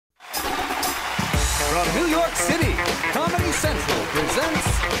From New York City, Comedy Central presents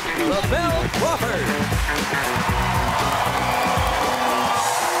Lavell Crawford.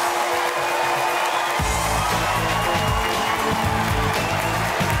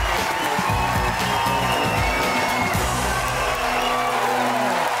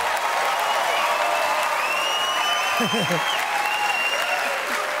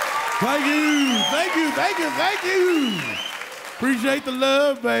 Thank you, thank you, thank you, thank you. Appreciate the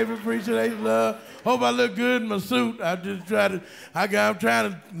love, baby. Appreciate the love. Hope I look good in my suit. I'm trying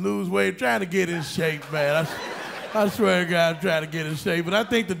to lose weight, trying to get in shape, man. I swear to God, I'm trying to get in shape. But I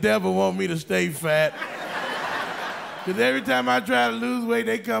think the devil want me to stay fat. Because every time I try to lose weight,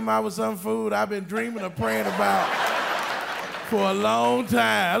 they come out with some food I've been dreaming or praying about for a long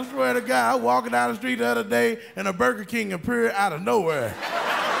time. I swear to God, I was walking down the street the other day and a Burger King appeared out of nowhere.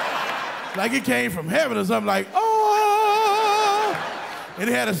 Like it came from heaven or something, like, oh! And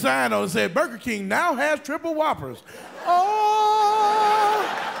it had a sign on it that said, Burger King now has triple Whoppers. Oh!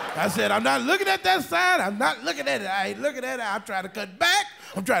 I said, I'm not looking at that sign. I'm not looking at it. I ain't looking at it. I'm trying to cut back.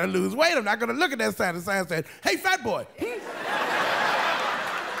 I'm trying to lose weight. I'm not going to look at that sign. The sign said, hey, fat boy.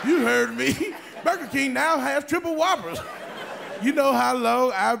 You heard me. Burger King now has triple Whoppers. You know how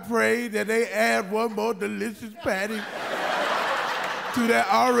long I prayed that they add one more delicious patty to that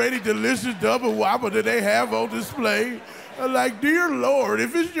already delicious double Whopper that they have on display. I'm like, dear Lord,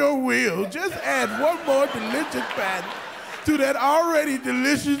 if it's your will, just add one more delicious patty to that already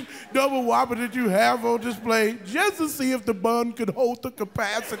delicious double Whopper that you have on display, just to see if the bun could hold the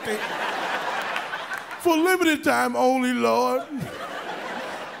capacity. For limited time only, Lord.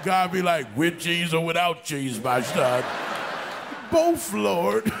 God be like, with cheese or without cheese, my son? Both,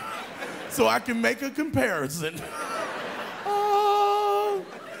 Lord, so I can make a comparison.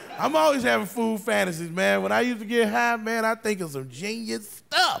 I'm always having food fantasies, man. When I used to get high, man, I think of some genius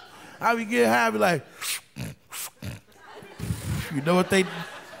stuff. I would get high, I'd be like, you know what they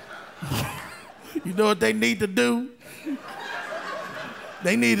need to do?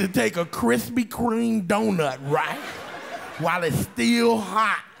 They need to take a Krispy Kreme donut, right? While it's still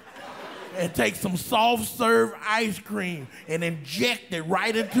hot. And take some soft serve ice cream and inject it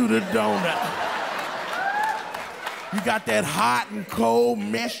right into the donut. You got that hot and cold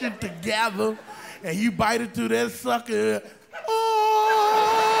meshing together, and you bite into that sucker.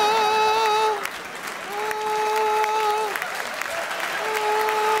 Oh,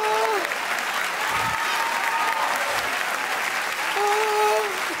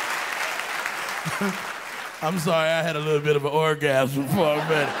 I'm sorry, I had a little bit of an orgasm for a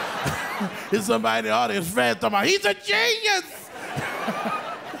minute. There's somebody in the audience fans talking about, he's a genius!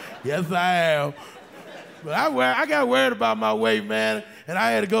 Yes, I am. But I got worried about my weight, man, and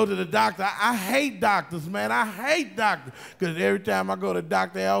I had to go to the doctor. I hate doctors, man. I hate doctors. Because every time I go to the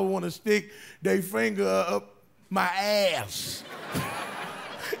doctor, they always want to stick their finger up my ass.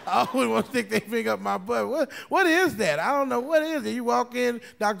 I always want to stick their finger up my butt. What is that? I don't know. What is it? You walk in,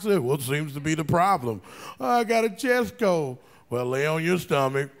 doctor says, what seems to be the problem? Oh, I got a chest cold. Well, lay on your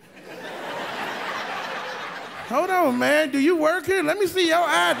stomach. Hold on, man. Do you work here? Let me see your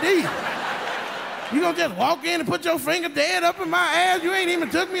ID. You gonna just walk in and put your finger dead up in my ass? You ain't even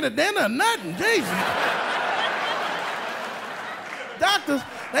took me to dinner or nothing, Jesus. Doctors,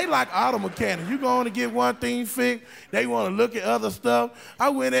 they like auto mechanics. You go on to get one thing fixed, they wanna look at other stuff. I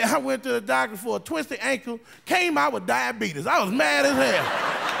went to the doctor for a twisted ankle, came out with diabetes. I was mad as hell.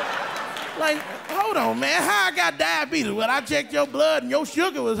 Like, hold on, man, how I got diabetes? Well, I checked your blood and your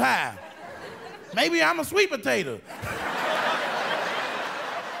sugar was high. Maybe I'm a sweet potato.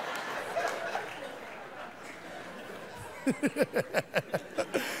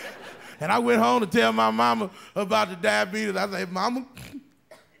 And I went home to tell my mama about the diabetes. I said, Mama,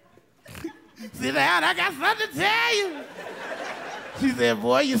 sit down, I got something to tell you. She said,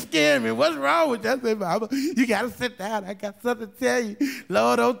 boy, you scared me. What's wrong with you? I said, Mama, you gotta sit down, I got something to tell you.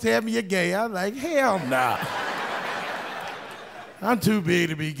 Lord, don't tell me you're gay. I was like, hell nah. I'm too big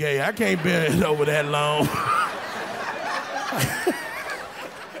to be gay. I can't bend over that long.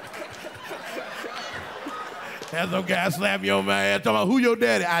 Had some guy slap me on my ass, talking about, who your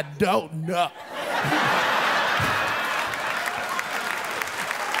daddy? I don't know.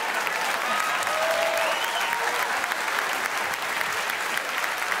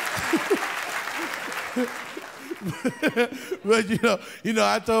 But you know,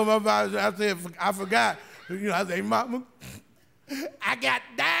 I told my mom, I said, I forgot. I said, Mama, I got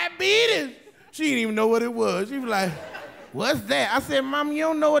diabetes. She didn't even know what it was. She was like, what's that? I said, Mom, you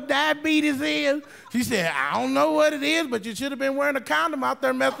don't know what diabetes is? She said, I don't know what it is, but you should have been wearing a condom out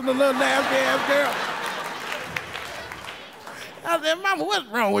there messing with a little nasty ass girl. I said, Mama, what's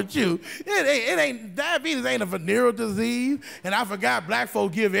wrong with you? Diabetes ain't a venereal disease. And I forgot black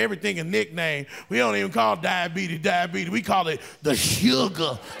folk give everything a nickname. We don't even call diabetes. We call it the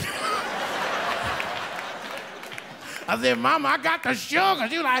sugar. I said, Mama, I got the sugar.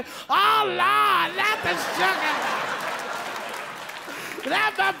 She was like, oh, Lord, not the sugar.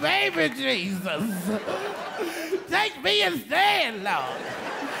 That's my baby, Jesus. Take me instead, Lord.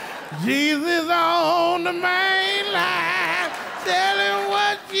 Jesus on the main line, tell him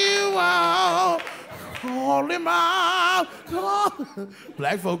what you want. Call him out.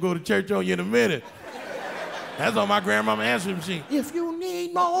 Black folk go to church on you in a minute. That's on my grandmama answering machine. If you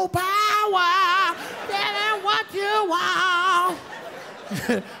need more power, tell him what you want.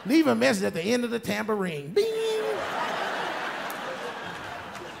 Leave a message at the end of the tambourine. Bing.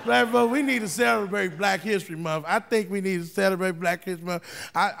 Black folks, we need to celebrate Black History Month. I think we need to celebrate Black History Month.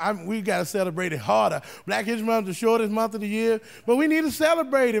 We got to celebrate it harder. Black History Month is the shortest month of the year, but we need to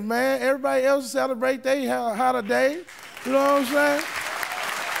celebrate it, man. Everybody else celebrate their holiday. You know what I'm saying?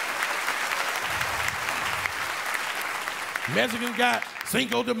 Mexicans got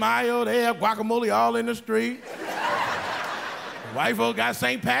Cinco de Mayo. They have guacamole all in the street. White folks got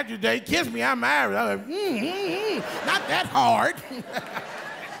St. Patrick's Day. Kiss me, I'm married. I'm like, not that hard.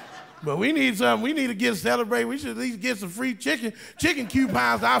 But we need something. We need to get celebrated. We should at least get some free chicken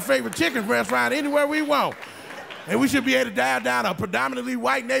coupons to our favorite chicken restaurant anywhere we want. And we should be able to dive down a predominantly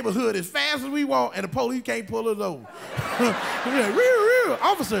white neighborhood as fast as we want, and the police can't pull us over. Like, real,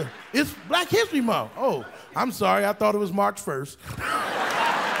 officer, it's Black History Month. Oh, I'm sorry, I thought it was March 1st.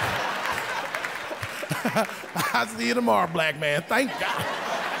 I'll see you tomorrow, black man. Thank God.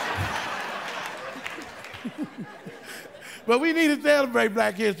 But we need to celebrate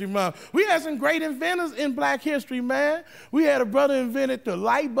Black History Month. We had some great inventors in Black history, man. We had a brother invented the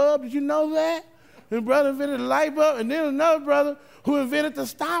light bulb. Did you know that? The brother invented the light bulb, and then another brother who invented the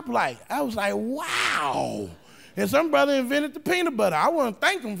stoplight. I was like, wow. And some brother invented the peanut butter. I want to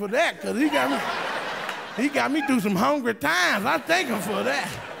thank him for that, because he got me through some hungry times. I thank him for that.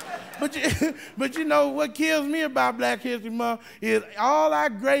 But you know what kills me about Black History Month is all our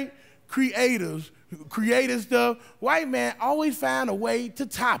great creators who created stuff, white man always find a way to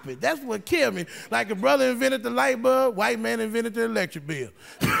top it. That's what killed me. Like a brother invented the light bulb, white man invented the electric bill.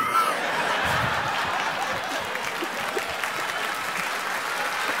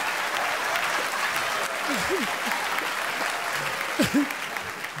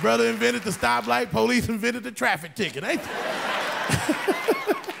 Brother invented the stoplight, police invented the traffic ticket, ain't they?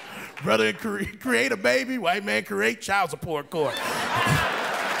 Brother create a baby, white man create child support court.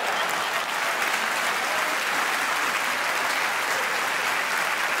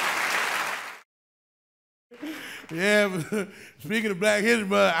 Yeah, but speaking of Black History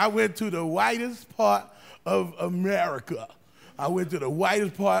Month, I went to the whitest part of America. I went to the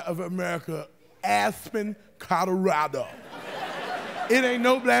whitest part of America, Aspen, Colorado. It ain't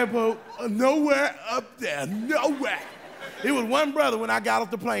no black folk nowhere up there, nowhere. It was one brother when I got off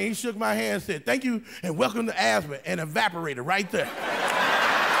the plane, he shook my hand and said, thank you and welcome to Aspen, and evaporated right there.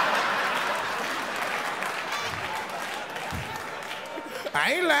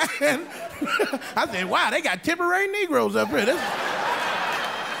 I ain't lying. I said, wow, they got temporary Negroes up here. That's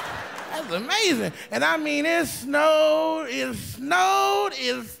amazing. And I mean, it snowed.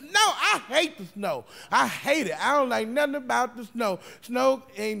 I hate the snow. I hate it. I don't like nothing about the snow. Snow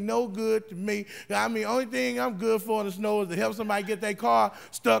ain't no good to me. I mean, only thing I'm good for in the snow is to help somebody get their car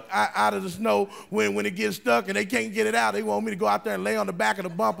stuck out of the snow when it gets stuck and they can't get it out. They want me to go out there and lay on the back of the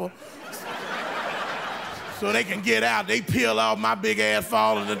bumper so they can get out. They peel off my big ass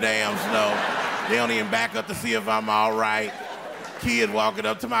fall in the damn snow. They don't even back up to see if I'm all right. Kid walking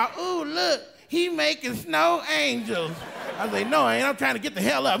up to my, ooh, look, he making snow angels. I say, no, I ain't. I'm trying to get the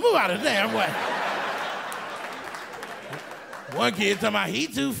hell up. Move out of the damn way. One kid talking about, he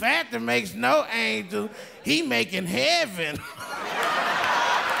too fat to make snow angels. He making heaven.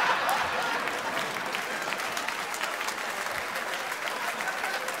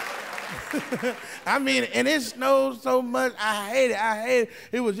 I mean, and it snowed so much, I hate it.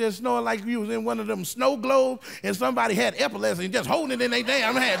 It was just snowing like you was in one of them snow globes and somebody had epilepsy and just holding it in their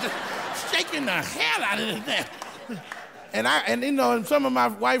damn hand, just shaking the hell out of this damn. And you know, and some of my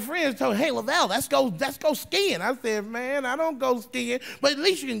white friends told me, hey, Lavell, let's go skiing. I said, man, I don't go skiing, but at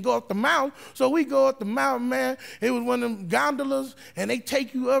least you can go up the mountain. So we go up the mountain, man. It was one of them gondolas, and they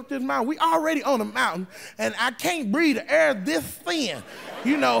take you up this mountain. We already on the mountain, and I can't breathe. The air this thin,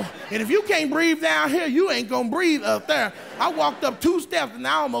 you know. And if you can't breathe down here, you ain't gonna breathe up there. I walked up 2 steps, and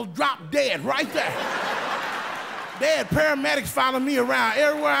I almost dropped dead right there. They had paramedics following me around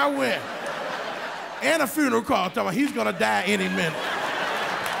everywhere I went. And a funeral call talking about he's gonna die any minute.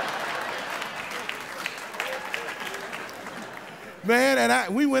 Man,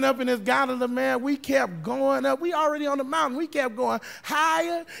 and we went up in this gondola, man. We kept going up. We already on the mountain. We kept going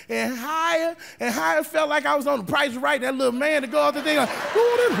higher and higher and higher. It felt like I was on The Price is Right. That little man to go up the thing like,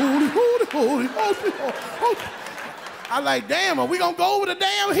 holy. I like, damn, are we gonna go over the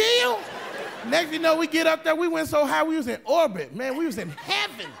damn hill? Next thing you know, we get up there. We went so high, we was in orbit. Man, we was in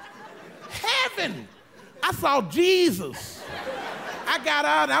heaven. Heaven. I saw Jesus. I got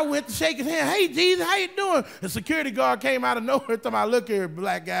out and I went to shake his hand. Hey, Jesus, how you doing? The security guard came out of nowhere and told me, look here,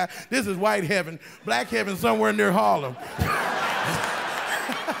 black guy. This is white heaven. Black heaven somewhere near Harlem.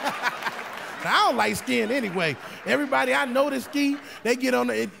 Now, I don't like skiing anyway. Everybody I know that ski, they get on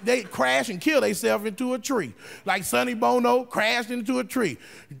they crash and kill themselves into a tree. Like Sonny Bono crashed into a tree.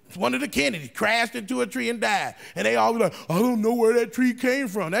 One of the Kennedys crashed into a tree and died. And they all be like, I don't know where that tree came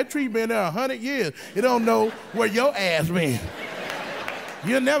from. That tree been there 100 years. You don't know where your ass been.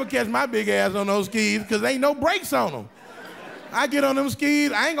 You'll never catch my big ass on those skis because there ain't no brakes on them. I get on them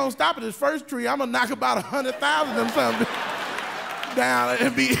skis, I ain't gonna stop at this first tree. I'm gonna knock about 100,000 of them something down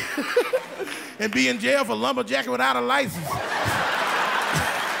and be and be in jail for lumberjacking without a license.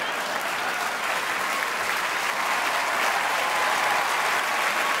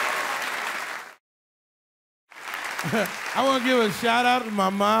 I want to give a shout out to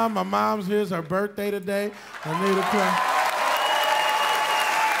my mom. My mom's here. It's her birthday today. I need a clap.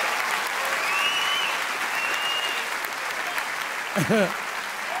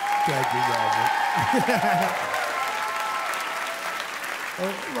 Thank you, Robert.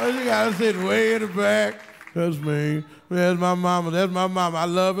 You gotta sit way in the back. That's me. That's my mama. That's my mama. I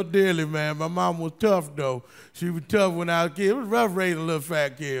love her dearly, man. My mom was tough, though. She was tough when I was a kid. It was rough raising a little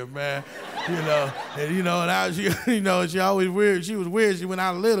fat kid, man. And she always weird. She was weird. She went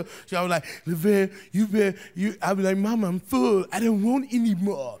out a little. She always like, Lavell, I'd be like, Mama, I'm full. I don't want any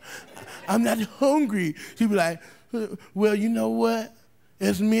more. I'm not hungry. She'd be like, well, you know what?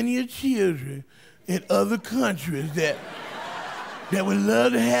 There's many children in other countries that would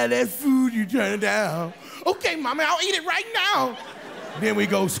love to have that food you turn down. Okay, Mama, I'll eat it right now. Then we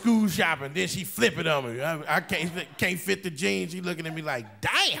go school shopping. Then she flip it on me. I can't fit the jeans. She looking at me like,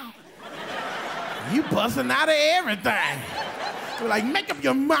 damn, you busting out of everything. We're like, make up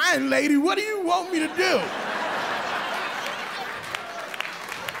your mind, lady. What do you want me to do?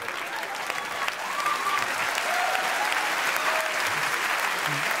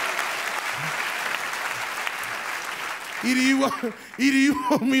 Either you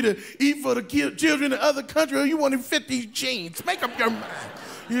want me to eat for the children in other country or you want to fit these jeans. Make up your mind.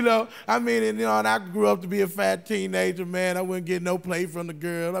 And I grew up to be a fat teenager, man. I wouldn't get no play from the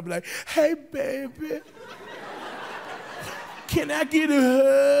girl. I'd be like, hey, baby, can I get a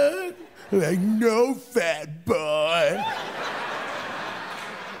hug? Like, no, fat boy.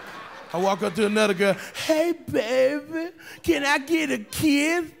 I walk up to another girl, hey, baby, can I get a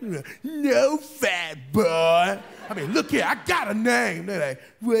kiss? No, fat boy. I mean, look here, I got a name. They're like,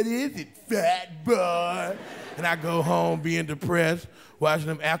 what is it, fat boy? And I go home being depressed, watching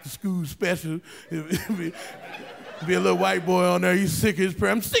them after-school specials. Be a little white boy on there, he's sick of his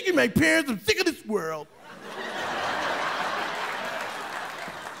parents. I'm sick of my parents, I'm sick of this world.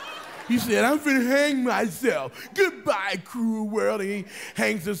 He said, I'm finna hang myself. Goodbye, cruel world. And he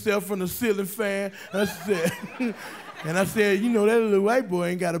hangs himself from the ceiling fan. I said, you know, that little white boy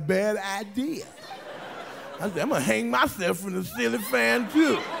ain't got a bad idea. I said, I'm gonna hang myself from the ceiling fan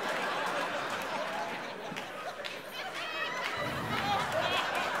too.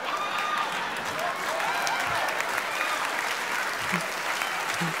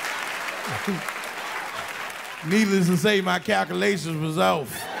 Needless to say, my calculations was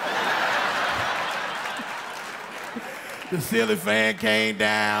off. The ceiling fan came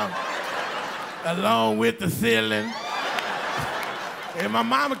down along with the ceiling. And my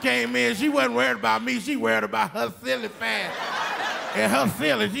mama came in, she wasn't worried about me, she worried about her ceiling fan and her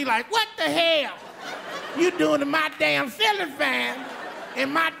ceiling. She like, what the hell you doing to my damn ceiling fan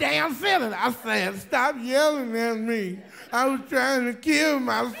and my damn ceiling? I said, stop yelling at me. I was trying to kill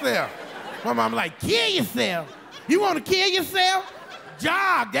myself. My mama like, kill yourself? You want to kill yourself?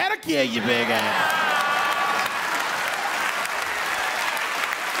 Jog, that'll kill you, big ass.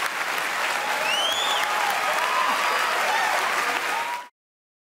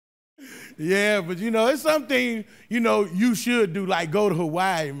 Yeah, but it's something, you should do, like go to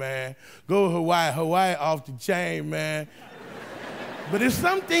Hawaii, man. Go to Hawaii. Hawaii off the chain, man. But there's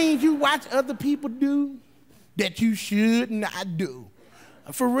some things you watch other people do that you should not do.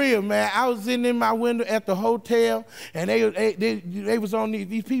 For real, man. I was sitting in my window at the hotel, and they was on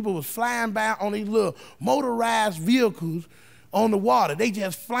these people was flying by on these little motorized vehicles on the water. They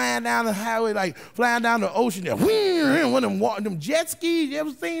just flying down the highway, like flying down the ocean there. One of them jet skis, you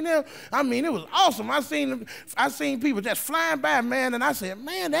ever seen them? I mean, it was awesome. I seen people just flying by, man, and I said,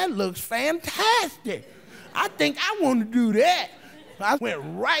 man, that looks fantastic. I think I want to do that. I went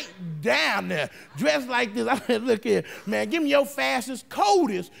right down there, dressed like this. I said, look here, man, give me your fastest,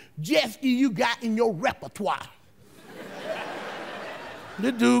 coldest jet ski you got in your repertoire.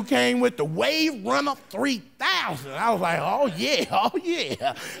 The dude came with the Wave Runner 3000. I was like, oh yeah, oh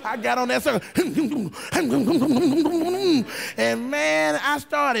yeah. I got on that sucker. And man, I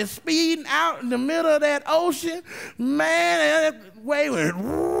started speeding out in the middle of that ocean. Man, and that wave went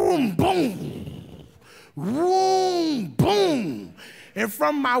boom, boom, boom, boom. And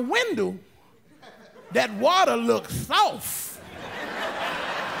from my window, that water looked soft.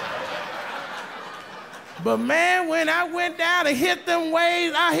 But man, when I went down and hit them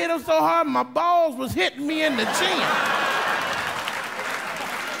waves, I hit them so hard my balls was hitting me in the chin.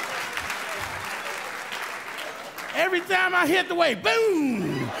 Every time I hit the wave,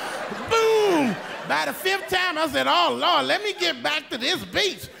 boom, boom. By the 5th time, I said, oh Lord, let me get back to this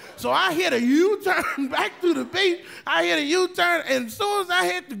beach. So I hit a U-turn back to the beach. I hit a U-turn, and as soon as I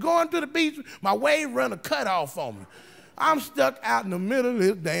hit going to the beach, my wave runner cut off on me. I'm stuck out in the middle of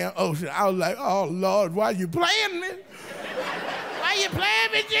this damn ocean. I was like, oh Lord, why you playing me? Why you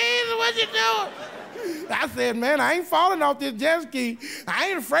playing me, Jesus? What you doing? I said, man, I ain't falling off this jet ski. I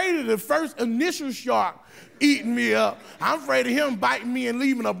ain't afraid of the first initial shark eating me up. I'm afraid of him biting me and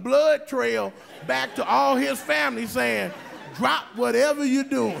leaving a blood trail back to all his family saying, drop whatever you're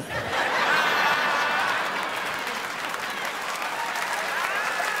doing.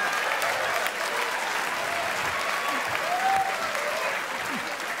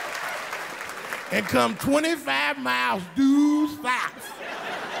 And come 25 miles due south,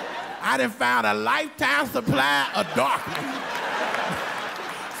 I done found a lifetime supply of darkness.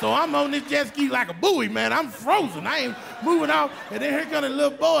 So I'm on this jet ski like a buoy, man. I'm frozen. I ain't moving off. And then here comes a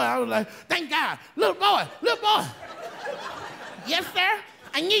little boy. I was like, thank God. Little boy, little boy. Yes, sir?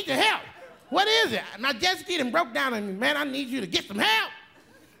 I need your help. What is it? My jet ski done broke down on me. Man, I need you to get some help.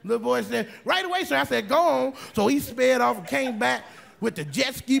 Little boy said, right away, sir. I said, go on. So he sped off and came back with the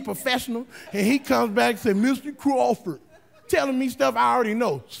jet ski professional, and he comes back and said, Mr. Crawford, telling me stuff I already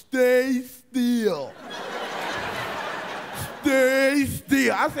know. Stay still. Stay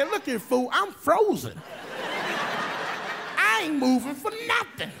still. I said, look here, fool, I'm frozen. I ain't moving for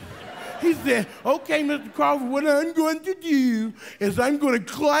nothing. He said, okay, Mr. Crawford, what I'm going to do is I'm going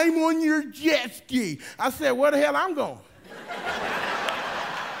to climb on your jet ski. I said, where the hell I'm going?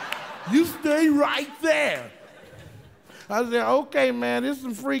 You stay right there. I said, okay, man, this is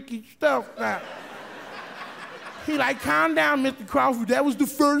some freaky stuff now. He like, calm down, Mr. Crawford. That was the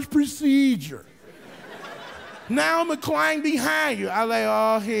first procedure. Now I'm gonna climb behind you. I like,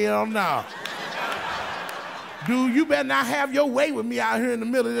 oh, hell no. Dude, you better not have your way with me out here in the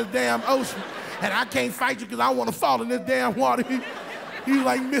middle of this damn ocean. And I can't fight you because I want to fall in this damn water. He's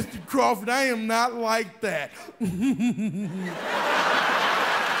like, Mr. Crawford, I am not like that.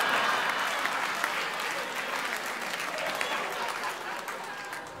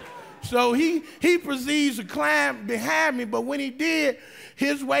 So he proceeds to climb behind me, but when he did,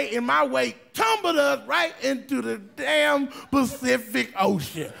 his weight and my weight tumbled us right into the damn Pacific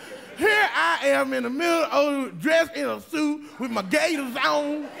Ocean. Here I am in the middle of the ocean, dressed in a suit with my gaiters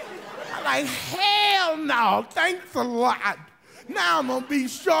on. I'm like, hell no, thanks a lot. Now I'm gonna be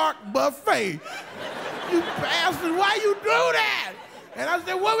shark buffet. You bastard, why you do that? And I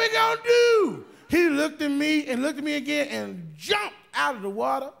said, what we gonna do? He looked at me and looked at me again and jumped out of the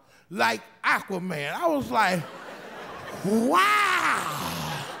water like Aquaman. I was like, wow.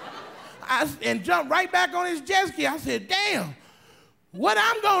 And jumped right back on his jet ski. I said, damn, what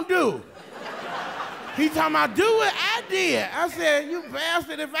I'm gonna do? He talking about do what I did. I said, you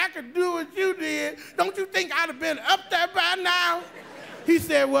bastard, if I could do what you did, don't you think I'd have been up there by now? He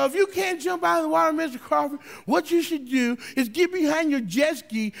said, well, if you can't jump out of the water, Mr. Crawford, what you should do is get behind your jet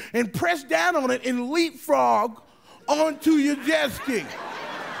ski and press down on it and leapfrog onto your jet ski.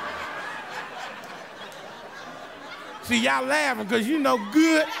 See, y'all laughing because you know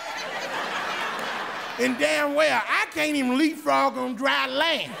good and damn well I can't even leapfrog on dry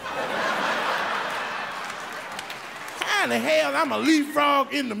land. How in the hell I'm a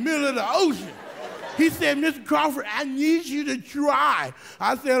leapfrog in the middle of the ocean? He said, Mr. Crawford, I need you to try.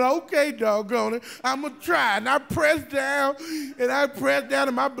 I said, okay, doggone it, I'm gonna try. And I pressed down,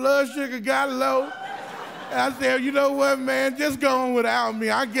 and my blood sugar got low. And I said, you know what, man, just go on without me.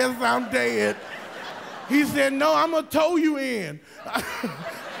 I guess I'm dead. He said, no, I'm gonna tow you in.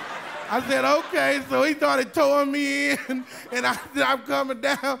 I said, okay. So he started towing me in, and I'm coming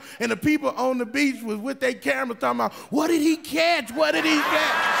down, and the people on the beach was with their cameras talking about, what did he catch? What did he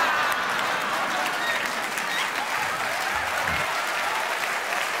catch?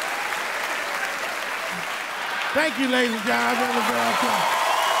 Thank you, ladies and gentlemen.